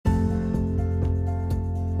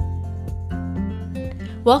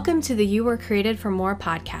Welcome to the You Were Created for More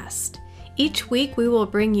podcast. Each week we will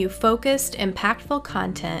bring you focused, impactful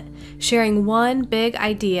content, sharing one big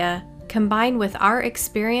idea combined with our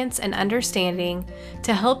experience and understanding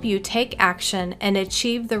to help you take action and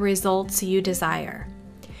achieve the results you desire.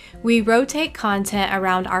 We rotate content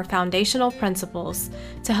around our foundational principles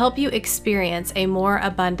to help you experience a more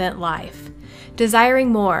abundant life,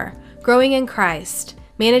 desiring more, growing in Christ,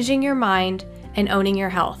 managing your mind, and owning your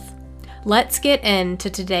health. Let's get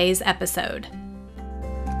into today's episode.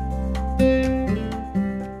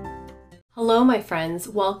 Hello, my friends.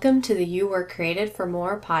 Welcome to the You Were Created for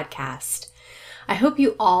More podcast. I hope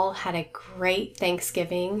you all had a great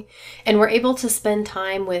Thanksgiving and were able to spend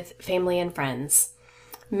time with family and friends.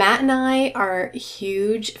 Matt and I are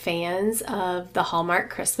huge fans of the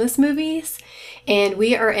Hallmark Christmas movies, and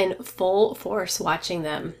we are in full force watching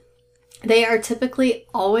them. They are typically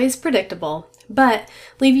always predictable, but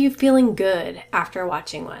leave you feeling good after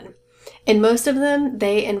watching one. In most of them,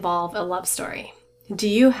 they involve a love story. Do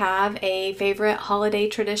you have a favorite holiday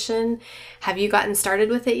tradition? Have you gotten started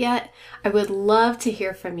with it yet? I would love to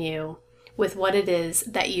hear from you with what it is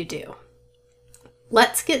that you do.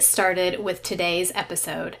 Let's get started with today's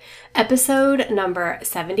episode number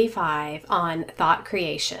 75 on thought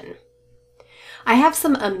creation. I have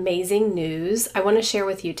some amazing news I want to share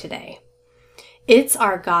with you today. It's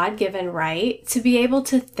our God-given right to be able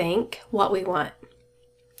to think what we want.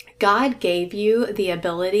 God gave you the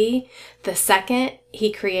ability the second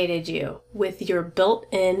He created you with your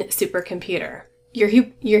built-in supercomputer, your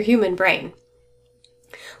human brain.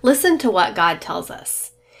 Listen to what God tells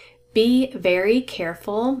us. Be very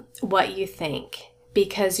careful what you think,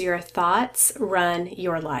 because your thoughts run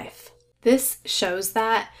your life. This shows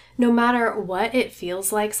that no matter what it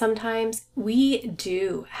feels like sometimes, we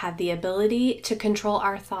do have the ability to control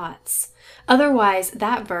our thoughts. Otherwise,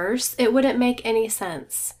 that verse, it wouldn't make any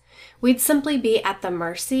sense. We'd simply be at the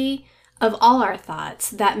mercy of all our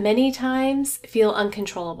thoughts that many times feel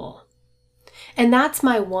uncontrollable. And that's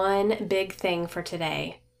my one big thing for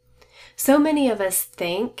today. So many of us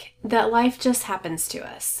think that life just happens to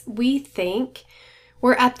us. We think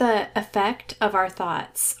we're at the effect of our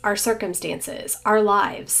thoughts, our circumstances, our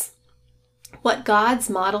lives. What God's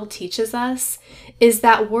model teaches us is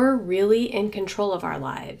that we're really in control of our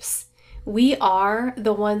lives. We are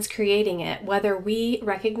the ones creating it, whether we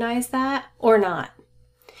recognize that or not.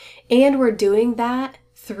 And we're doing that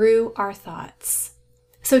through our thoughts.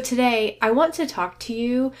 So today, I want to talk to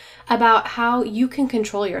you about how you can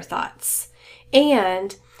control your thoughts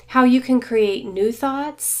and how you can create new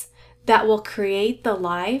thoughts that will create the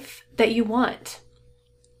life that you want.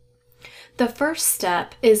 The first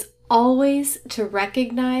step is always to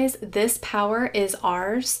recognize this power is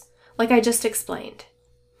ours, like I just explained.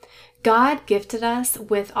 God gifted us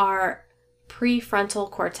with our prefrontal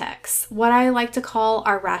cortex, what I like to call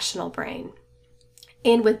our rational brain.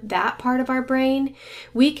 And with that part of our brain,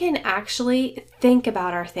 we can actually think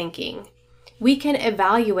about our thinking. We can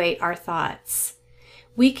evaluate our thoughts.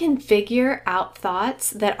 We can figure out thoughts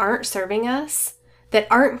that aren't serving us, that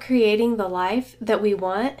aren't creating the life that we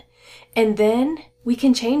want, and then we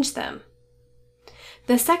can change them.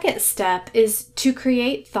 The second step is to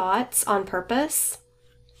create thoughts on purpose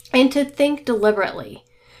and to think deliberately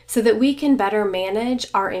so that we can better manage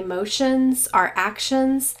our emotions, our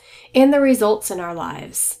actions, and the results in our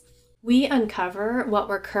lives. We uncover what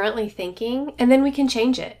we're currently thinking, and then we can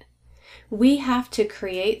change it. We have to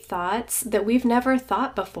create thoughts that we've never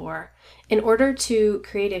thought before in order to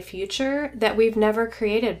create a future that we've never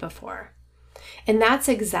created before. And that's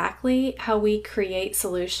exactly how we create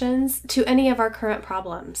solutions to any of our current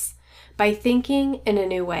problems, by thinking in a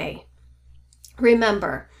new way.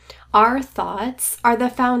 Remember, our thoughts are the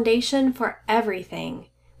foundation for everything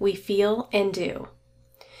we feel and do.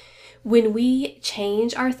 When we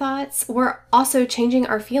change our thoughts, we're also changing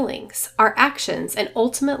our feelings, our actions, and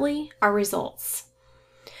ultimately our results.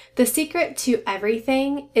 The secret to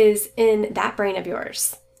everything is in that brain of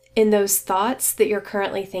yours, in those thoughts that you're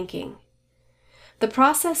currently thinking. The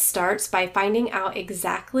process starts by finding out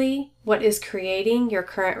exactly what is creating your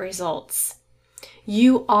current results.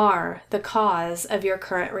 You are the cause of your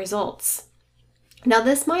current results. Now,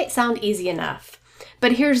 this might sound easy enough,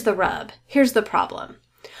 but here's the rub. Here's the problem.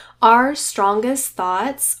 Our strongest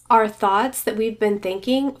thoughts are thoughts that we've been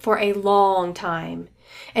thinking for a long time.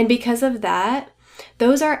 And because of that,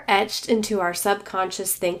 those are etched into our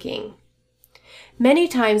subconscious thinking. Many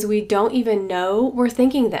times we don't even know we're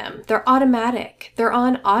thinking them. They're automatic. They're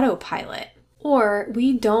on autopilot. Or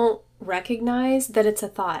we don't recognize that it's a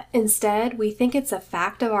thought. Instead, we think it's a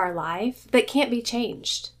fact of our life that can't be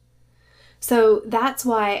changed. So that's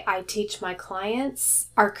why I teach my clients,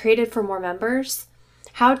 our Created for More members,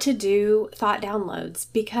 how to do thought downloads,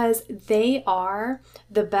 because they are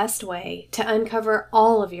the best way to uncover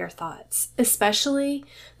all of your thoughts, especially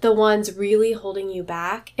the ones really holding you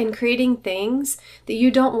back and creating things that you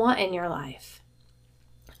don't want in your life.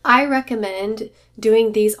 I recommend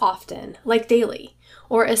doing these often, like daily,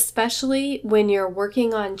 or especially when you're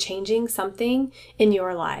working on changing something in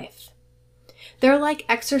your life. They're like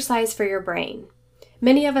exercise for your brain.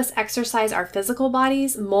 Many of us exercise our physical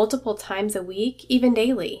bodies multiple times a week, even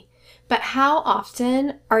daily. But how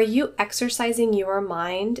often are you exercising your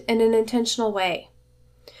mind in an intentional way?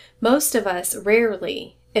 Most of us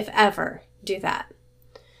rarely, if ever, do that.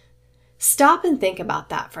 Stop and think about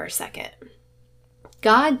that for a second.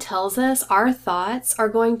 God tells us our thoughts are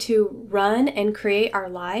going to run and create our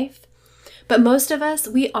life, but most of us,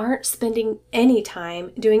 we aren't spending any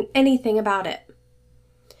time doing anything about it.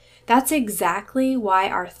 That's exactly why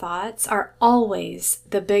our thoughts are always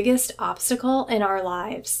the biggest obstacle in our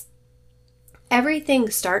lives. Everything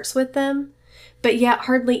starts with them, but yet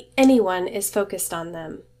hardly anyone is focused on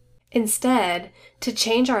them. Instead, to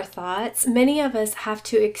change our thoughts, many of us have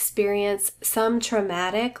to experience some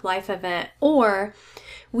traumatic life event, or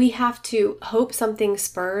we have to hope something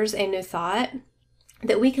spurs a new thought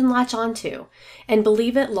that we can latch onto and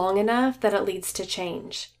believe it long enough that it leads to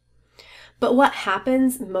change. But what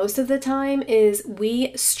happens most of the time is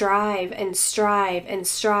we strive and strive and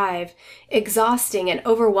strive, exhausting and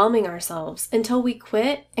overwhelming ourselves until we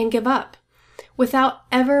quit and give up without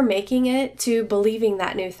ever making it to believing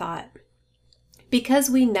that new thought. Because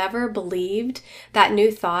we never believed that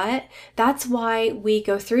new thought, that's why we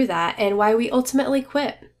go through that and why we ultimately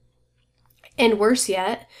quit. And worse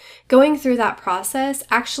yet, going through that process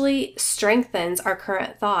actually strengthens our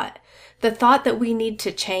current thought, the thought that we need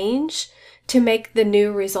to change to make the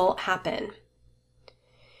new result happen.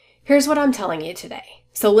 Here's what I'm telling you today.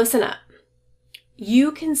 So listen up.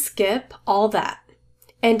 You can skip all that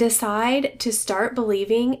and decide to start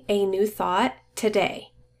believing a new thought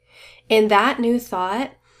today. And that new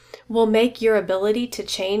thought will make your ability to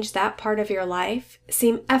change that part of your life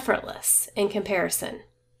seem effortless in comparison.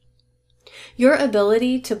 Your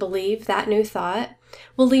ability to believe that new thought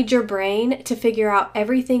will lead your brain to figure out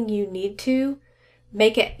everything you need to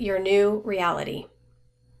make it your new reality.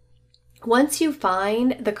 Once you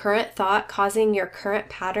find the current thought causing your current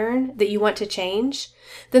pattern that you want to change,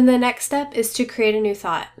 then the next step is to create a new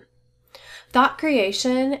thought. Thought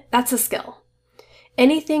creation, that's a skill.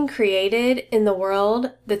 Anything created in the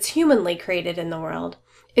world that's humanly created in the world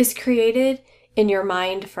is created in your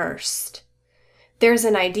mind first. There's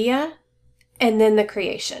an idea and then the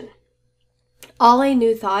creation. All a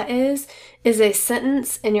new thought is a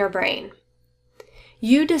sentence in your brain.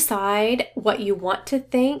 You decide what you want to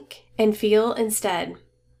think and feel instead.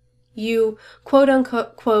 You quote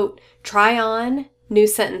unquote quote try on new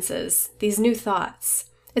sentences, these new thoughts.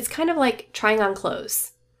 It's kind of like trying on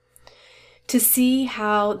clothes to see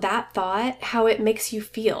how that thought, how it makes you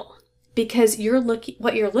feel. Because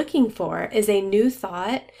what you're looking for is a new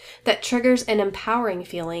thought that triggers an empowering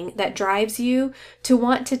feeling that drives you to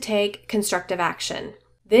want to take constructive action.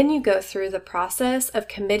 Then you go through the process of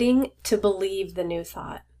committing to believe the new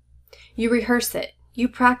thought. You rehearse it, you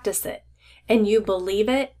practice it, and you believe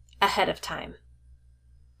it ahead of time.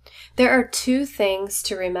 There are two things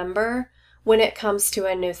to remember when it comes to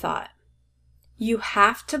a new thought. You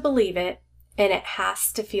have to believe it, and it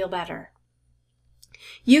has to feel better.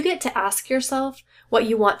 You get to ask yourself what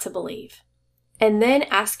you want to believe, and then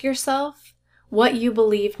ask yourself what you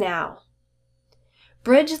believe now.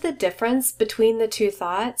 Bridge the difference between the two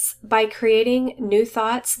thoughts by creating new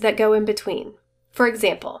thoughts that go in between. For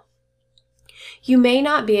example, you may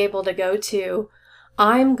not be able to go to,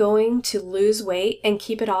 I'm going to lose weight and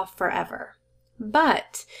keep it off forever.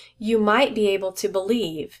 But you might be able to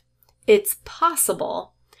believe it's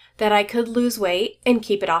possible that I could lose weight and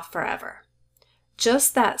keep it off forever.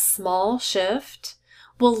 Just that small shift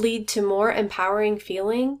will lead to more empowering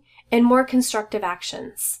feeling and more constructive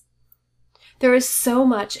actions. There is so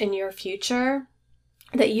much in your future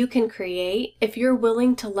that you can create if you're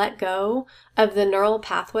willing to let go of the neural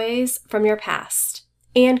pathways from your past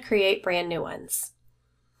and create brand new ones.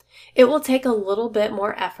 It will take a little bit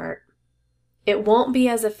more effort. It won't be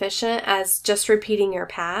as efficient as just repeating your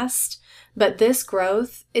past, but this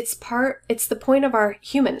growth, it's the point of our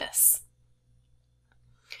humanness.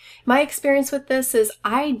 My experience with this is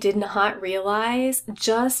I did not realize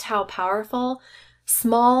just how powerful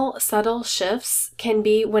small, subtle shifts can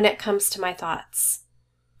be when it comes to my thoughts.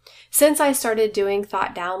 Since I started doing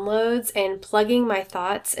thought downloads and plugging my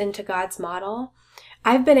thoughts into God's model,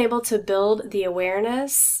 I've been able to build the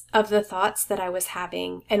awareness of the thoughts that I was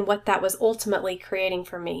having and what that was ultimately creating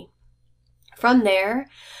for me. From there,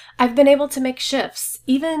 I've been able to make shifts,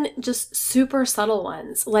 even just super subtle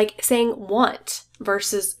ones, like saying want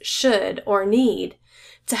versus should or need,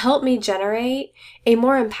 to help me generate a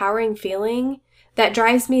more empowering feeling that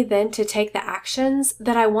drives me then to take the actions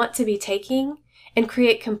that I want to be taking and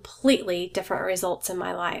create completely different results in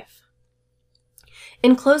my life.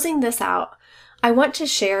 In closing this out, I want to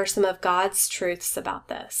share some of God's truths about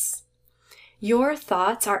this. Your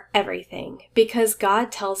thoughts are everything because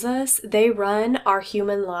God tells us they run our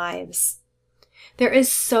human lives. There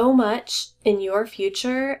is so much in your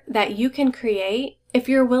future that you can create if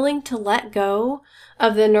you're willing to let go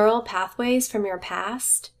of the neural pathways from your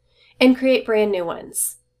past and create brand new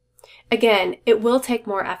ones. Again, it will take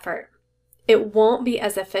more effort. It won't be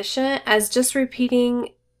as efficient as just repeating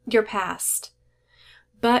your past.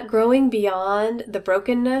 But growing beyond the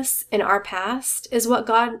brokenness in our past is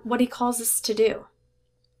what He calls us to do.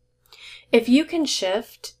 If you can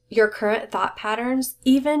shift your current thought patterns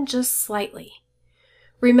even just slightly,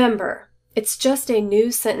 remember, it's just a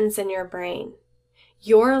new sentence in your brain.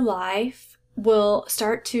 Your life will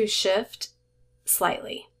start to shift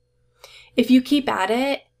slightly. If you keep at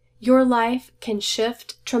it, your life can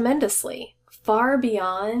shift tremendously, far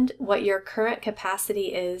beyond what your current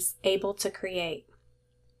capacity is able to create.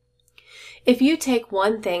 If you take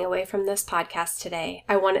one thing away from this podcast today,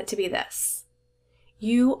 I want it to be this.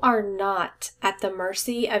 You are not at the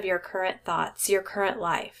mercy of your current thoughts, your current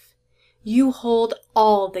life. You hold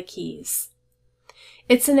all the keys.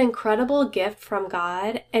 It's an incredible gift from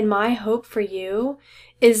God, and my hope for you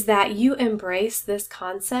is that you embrace this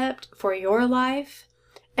concept for your life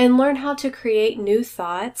and learn how to create new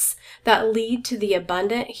thoughts that lead to the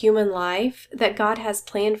abundant human life that God has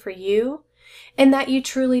planned for you and that you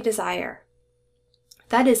truly desire.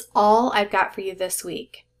 That is all I've got for you this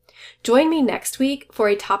week. Join me next week for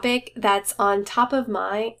a topic that's on top of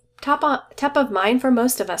mind for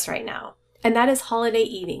most of us right now, and that is holiday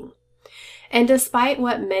eating. And despite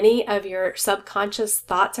what many of your subconscious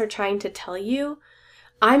thoughts are trying to tell you,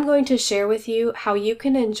 I'm going to share with you how you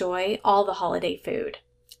can enjoy all the holiday food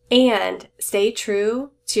and stay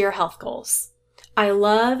true to your health goals. I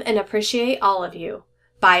love and appreciate all of you.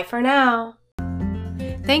 Bye for now.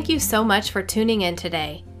 Thank you so much for tuning in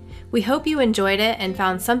today. We hope you enjoyed it and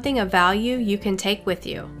found something of value you can take with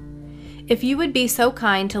you. If you would be so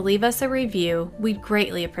kind to leave us a review, we'd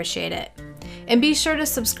greatly appreciate it. And be sure to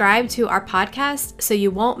subscribe to our podcast so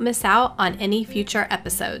you won't miss out on any future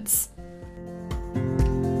episodes.